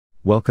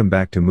Welcome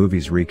back to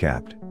Movies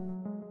Recapped.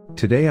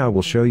 Today I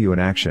will show you an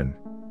action,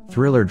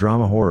 thriller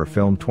drama horror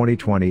film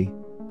 2020,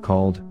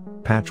 called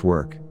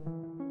Patchwork.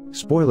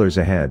 Spoilers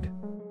ahead.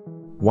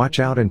 Watch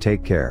out and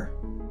take care.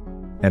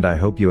 And I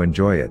hope you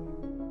enjoy it.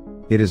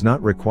 It is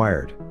not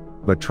required,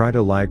 but try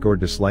to like or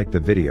dislike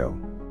the video.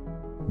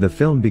 The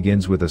film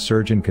begins with a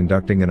surgeon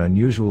conducting an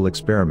unusual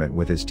experiment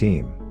with his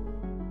team.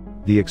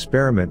 The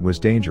experiment was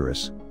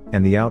dangerous,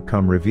 and the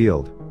outcome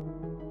revealed.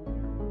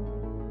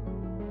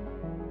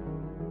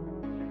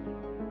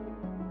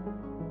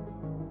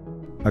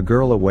 A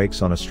girl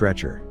awakes on a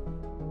stretcher.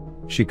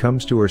 She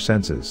comes to her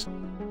senses.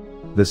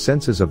 The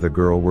senses of the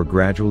girl were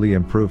gradually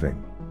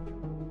improving.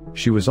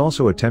 She was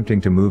also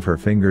attempting to move her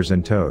fingers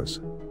and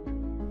toes.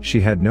 She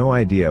had no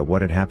idea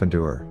what had happened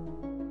to her.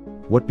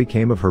 What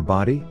became of her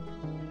body?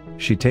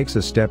 She takes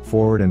a step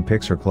forward and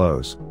picks her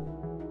clothes.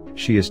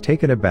 She is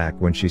taken aback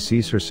when she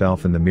sees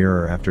herself in the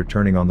mirror after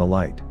turning on the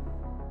light.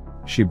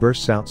 She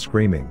bursts out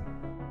screaming.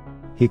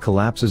 He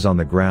collapses on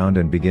the ground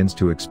and begins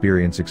to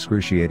experience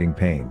excruciating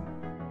pain.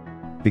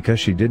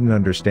 Because she didn't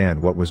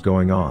understand what was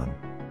going on.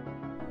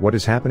 What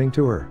is happening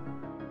to her?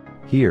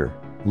 Here,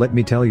 let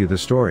me tell you the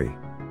story.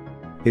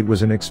 It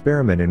was an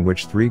experiment in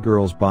which 3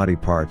 girls' body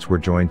parts were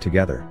joined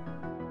together.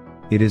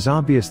 It is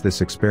obvious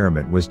this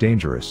experiment was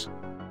dangerous.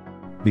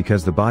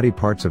 Because the body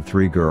parts of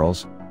 3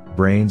 girls,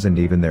 brains and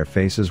even their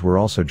faces were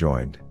also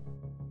joined.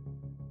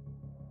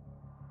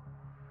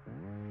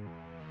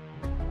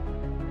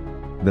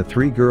 The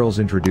 3 girls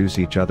introduce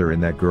each other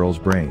in that girl's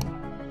brain.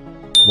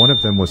 One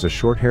of them was a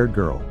short-haired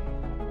girl.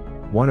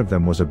 One of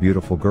them was a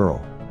beautiful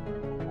girl.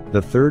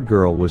 The 3rd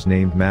girl was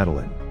named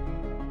Madeline.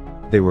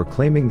 They were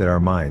claiming that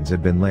our minds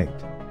had been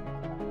linked.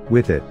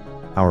 With it,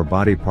 our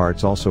body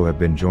parts also have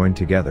been joined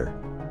together.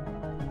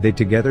 They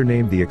together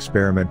named the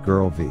experiment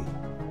Girl V.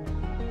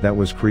 That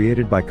was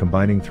created by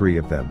combining 3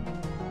 of them.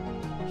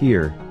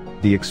 Here,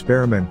 the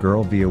experiment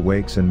Girl V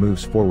awakes and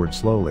moves forward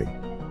slowly.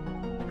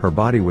 Her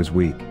body was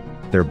weak,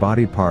 their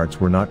body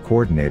parts were not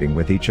coordinating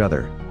with each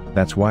other,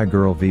 that's why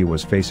Girl V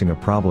was facing a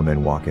problem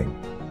in walking.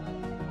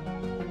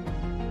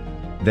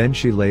 Then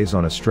she lays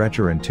on a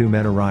stretcher and 2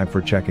 men arrive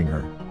for checking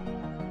her.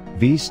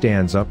 V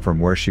stands up from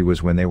where she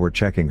was when they were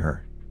checking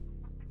her.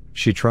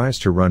 She tries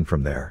to run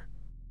from there.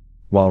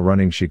 While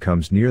running she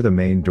comes near the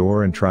main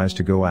door and tries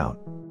to go out.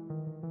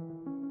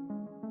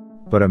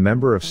 But a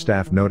member of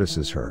staff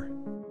notices her.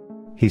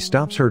 He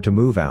stops her to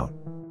move out.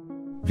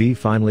 V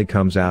finally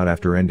comes out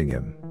after ending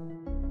him.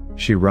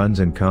 She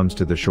runs and comes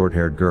to the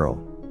short-haired girl.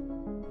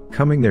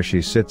 Coming there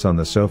she sits on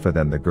the sofa.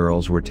 Then the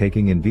girls were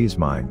taking in V's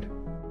mind.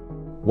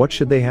 What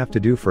should they have to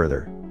do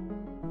further?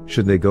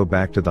 Should they go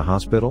back to the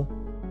hospital?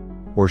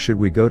 Or should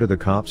we go to the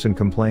cops and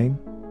complain?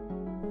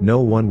 No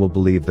one will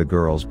believe the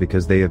girls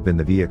because they have been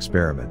the V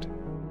experiment.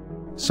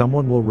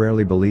 Someone will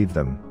rarely believe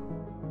them.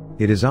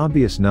 It is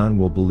obvious none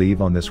will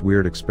believe on this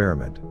weird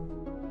experiment.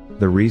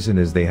 The reason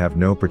is they have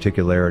no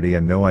particularity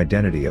and no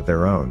identity of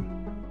their own.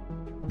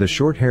 The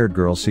short-haired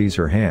girl sees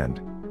her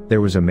hand. There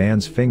was a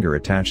man's finger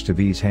attached to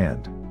V's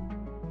hand.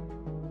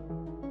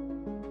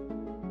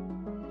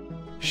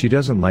 She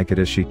doesn't like it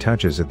as she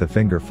touches it. The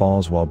finger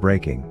falls while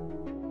breaking.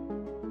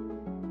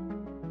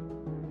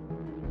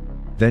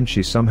 Then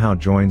she somehow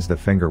joins the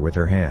finger with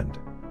her hand.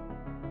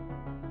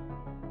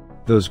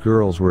 Those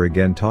girls were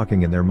again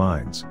talking in their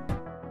minds.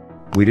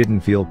 We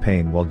didn't feel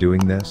pain while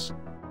doing this.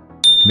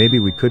 Maybe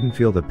we couldn't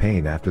feel the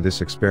pain after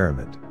this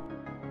experiment.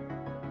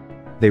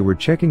 They were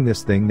checking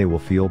this thing, they will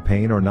feel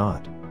pain or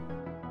not.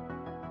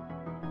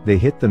 They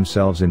hit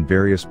themselves in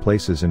various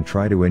places and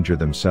try to injure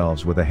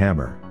themselves with a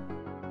hammer.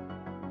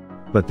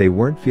 But they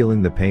weren't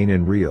feeling the pain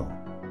in real.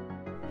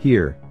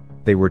 Here,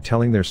 they were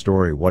telling their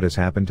story. What has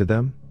happened to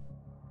them?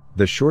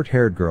 The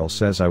short-haired girl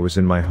says, I was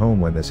in my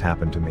home when this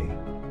happened to me.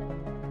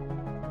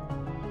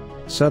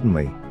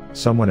 Suddenly,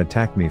 someone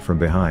attacked me from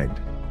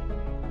behind.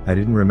 I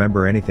didn't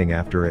remember anything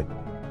after it.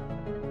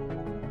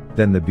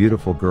 Then the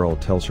beautiful girl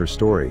tells her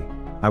story.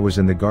 I was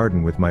in the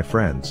garden with my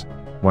friends.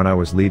 When I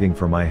was leaving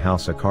for my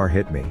house a car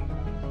hit me.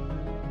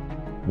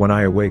 When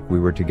I awake we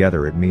were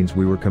together, it means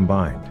we were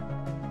combined.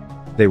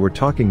 They were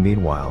talking.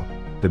 Meanwhile,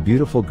 the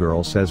beautiful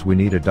girl says, we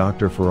need a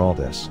doctor for all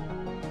this.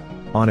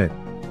 On it,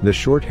 the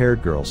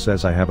short-haired girl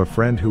says, I have a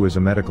friend who is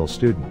a medical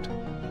student.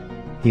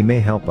 He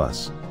may help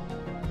us.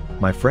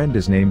 My friend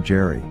is named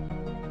Jerry.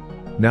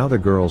 Now the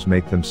girls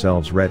make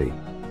themselves ready.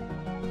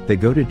 They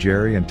go to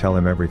Jerry and tell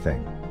him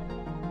everything.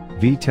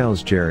 V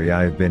tells Jerry,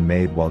 I have been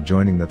made while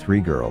joining the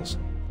 3 girls.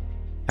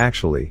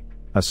 Actually,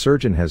 a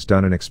surgeon has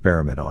done an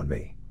experiment on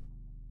me.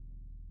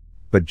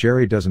 But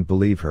Jerry doesn't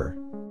believe her.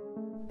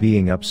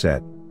 Being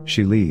upset,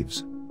 she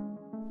leaves.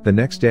 The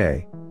next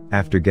day,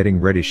 after getting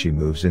ready she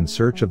moves in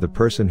search of the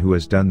person who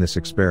has done this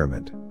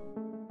experiment.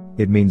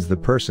 It means the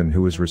person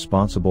who is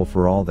responsible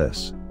for all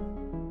this.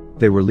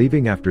 They were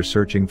leaving after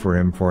searching for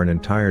him for an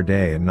entire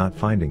day and not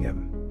finding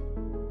him.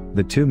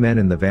 The 2 men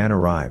in the van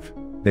arrive.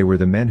 They were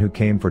the men who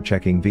came for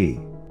checking V.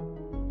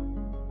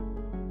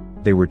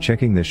 They were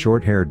checking the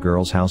short-haired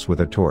girl's house with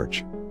a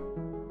torch.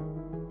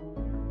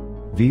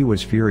 V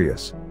was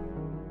furious.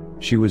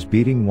 She was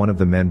beating one of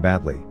the men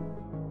badly.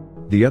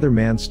 The other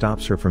man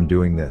stops her from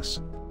doing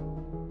this.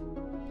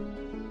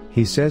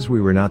 He says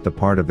we were not the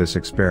part of this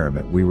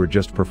experiment, we were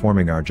just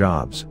performing our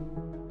jobs.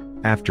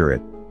 After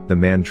it, the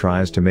man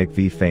tries to make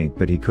V faint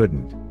but he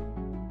couldn't.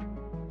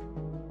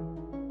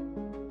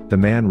 The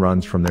man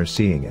runs from there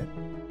seeing it.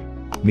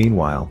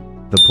 Meanwhile,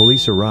 the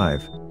police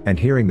arrive, and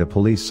hearing the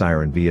police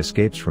siren, V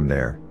escapes from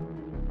there.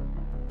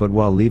 But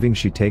while leaving,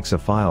 she takes a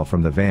file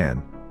from the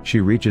van.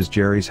 She reaches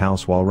Jerry's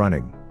house while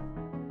running.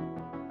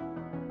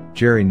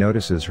 Jerry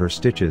notices her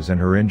stitches and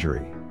her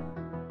injury.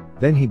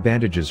 Then he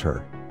bandages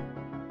her.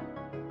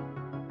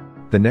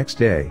 The next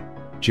day,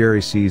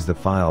 Jerry sees the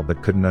file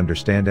but couldn't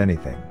understand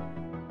anything.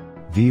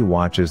 V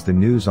watches the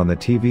news on the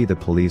TV. The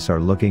police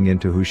are looking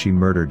into who she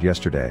murdered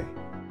yesterday.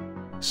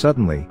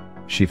 Suddenly,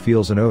 she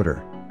feels an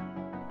odor.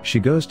 She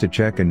goes to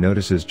check and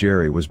notices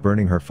Jerry was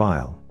burning her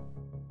file.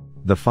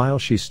 The file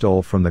she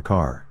stole from the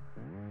car.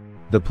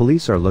 The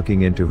police are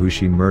looking into who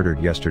she murdered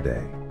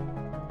yesterday.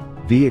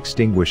 V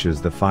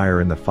extinguishes the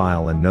fire in the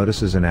file and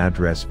notices an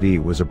address. V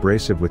was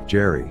abrasive with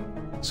Jerry,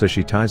 so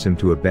she ties him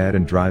to a bed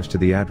and drives to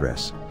the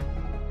address.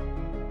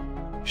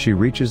 She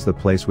reaches the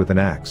place with an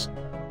axe.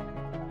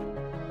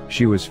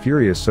 She was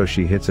furious, so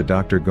she hits a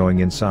doctor going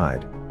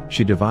inside.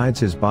 She divides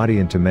his body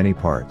into many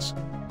parts.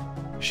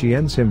 She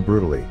ends him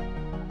brutally.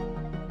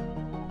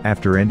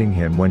 After ending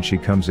him, when she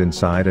comes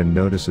inside and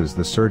notices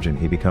the surgeon,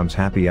 he becomes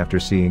happy after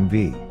seeing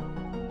V.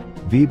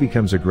 V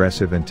becomes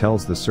aggressive and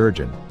tells the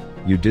surgeon,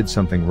 "You did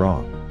something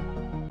wrong."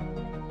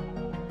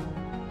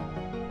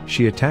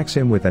 She attacks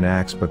him with an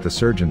axe, but the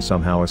surgeon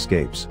somehow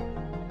escapes.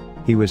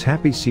 He was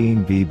happy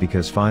seeing V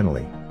because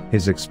finally,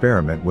 his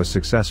experiment was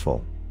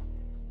successful.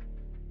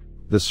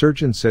 The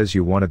surgeon says,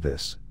 "You wanted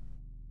this.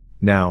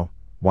 Now,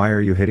 why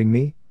are you hitting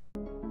me?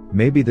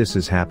 Maybe this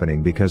is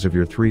happening because of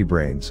your 3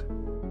 brains."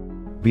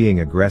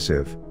 Being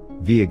aggressive,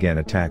 V again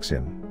attacks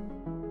him.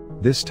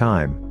 This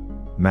time,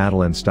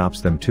 Madeline stops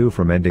them too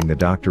from ending the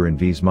doctor in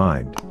V's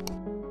mind.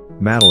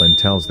 Madeline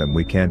tells them,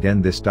 "We can't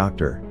end this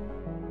doctor,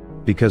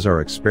 because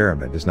our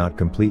experiment is not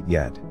complete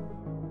yet."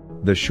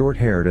 The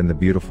short-haired and the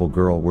beautiful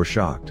girl were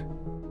shocked,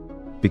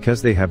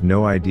 because they have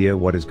no idea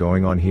what is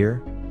going on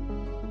here.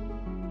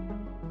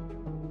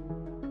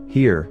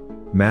 Here,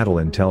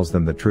 Madeline tells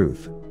them the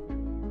truth.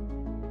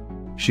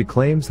 She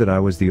claims that I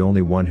was the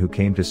only one who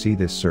came to see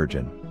this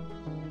surgeon.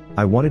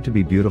 I wanted to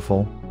be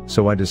beautiful,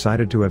 so I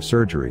decided to have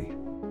surgery.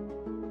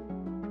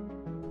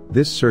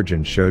 This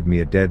surgeon showed me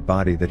a dead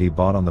body that he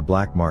bought on the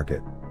black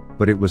market,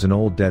 but it was an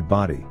old dead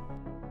body.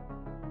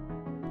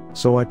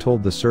 So I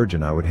told the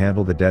surgeon I would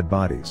handle the dead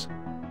bodies.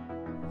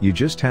 You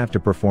just have to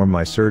perform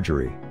my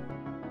surgery.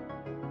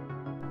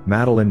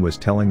 Madeline was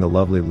telling the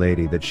lovely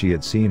lady that she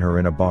had seen her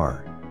in a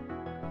bar.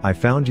 I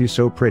found you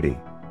so pretty.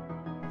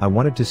 I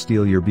wanted to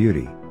steal your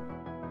beauty.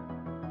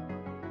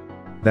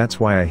 That's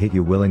why I hit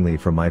you willingly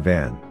from my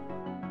van.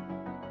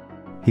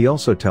 He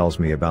also tells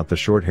me about the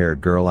short-haired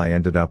girl I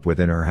ended up with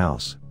in her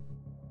house.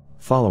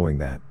 Following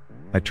that,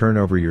 I turn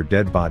over your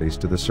dead bodies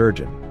to the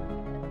surgeon,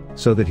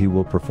 so that he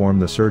will perform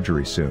the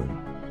surgery soon.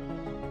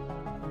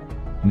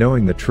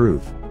 Knowing the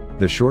truth,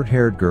 the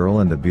short-haired girl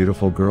and the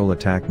beautiful girl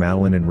attack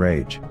Madeline in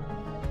rage,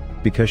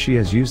 because she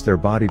has used their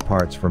body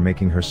parts for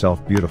making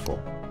herself beautiful.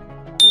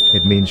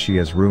 It means she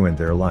has ruined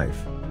their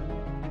life.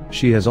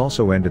 She has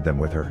also ended them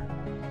with her.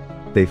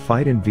 They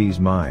fight in V's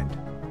mind.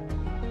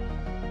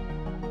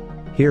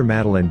 Here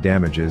Madeline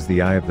damages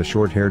the eye of the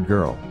short-haired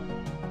girl.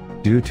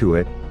 Due to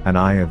it, an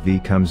eye of V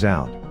comes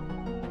out.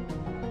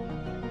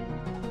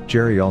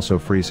 Jerry also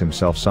frees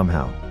himself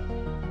somehow.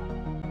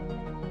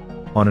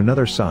 On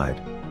another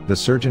side, the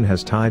surgeon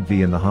has tied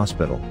V in the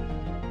hospital.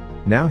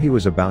 Now he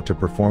was about to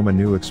perform a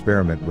new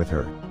experiment with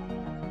her.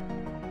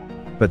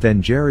 But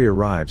then Jerry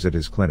arrives at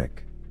his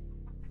clinic.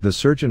 The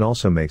surgeon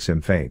also makes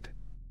him faint.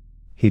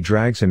 He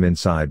drags him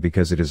inside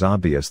because it is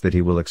obvious that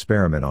he will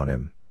experiment on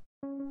him.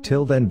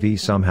 Till then V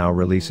somehow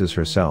releases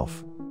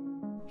herself.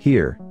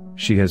 Here,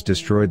 she has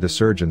destroyed the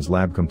surgeon's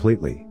lab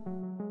completely.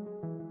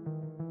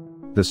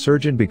 The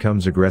surgeon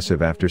becomes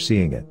aggressive after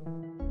seeing it.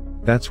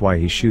 That's why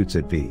he shoots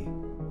at V.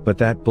 But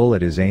that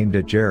bullet is aimed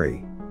at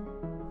Jerry.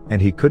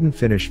 And he couldn't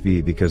finish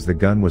V because the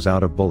gun was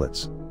out of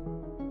bullets.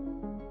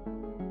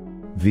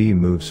 V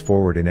moves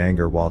forward in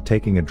anger while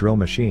taking a drill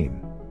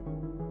machine.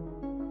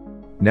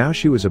 Now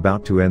she was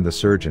about to end the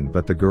surgeon,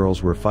 but the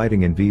girls were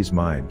fighting in V's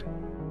mind.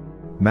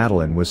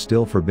 Madeline was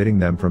still forbidding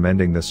them from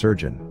ending the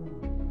surgeon.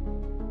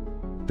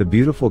 The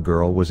beautiful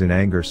girl was in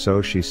anger,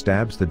 so she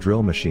stabs the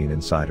drill machine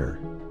inside her.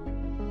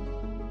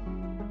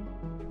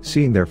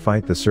 Seeing their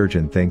fight, the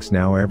surgeon thinks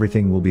now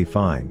everything will be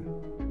fine.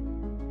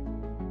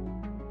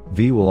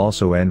 V will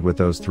also end with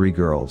those 3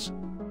 girls.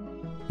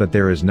 But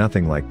there is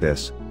nothing like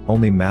this,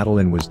 only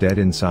Madeline was dead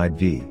inside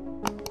V.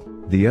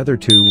 The other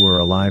 2 were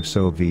alive,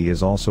 so V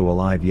is also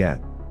alive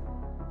yet.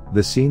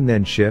 The scene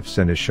then shifts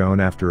and is shown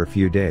after a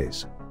few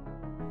days.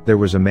 There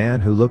was a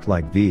man who looked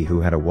like V who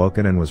had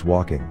awoken and was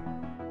walking.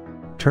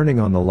 Turning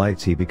on the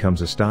lights, he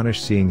becomes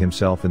astonished seeing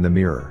himself in the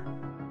mirror.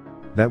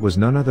 That was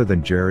none other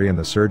than Jerry and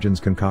the surgeon's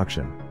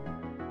concoction.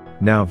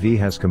 Now V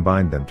has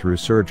combined them through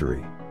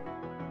surgery.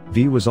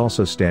 V was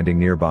also standing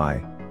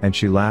nearby, and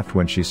she laughed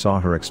when she saw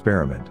her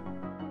experiment.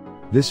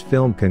 This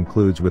film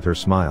concludes with her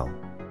smile.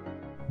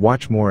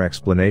 Watch more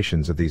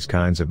explanations of these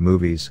kinds of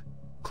movies,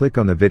 click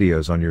on the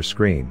videos on your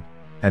screen,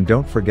 and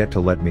don't forget to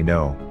let me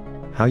know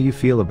how you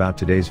feel about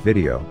today's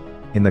video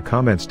in the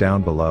comments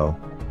down below,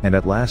 and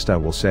at last I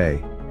will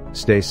say,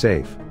 stay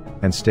safe,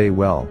 and stay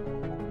well.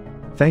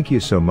 Thank you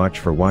so much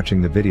for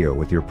watching the video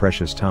with your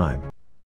precious time.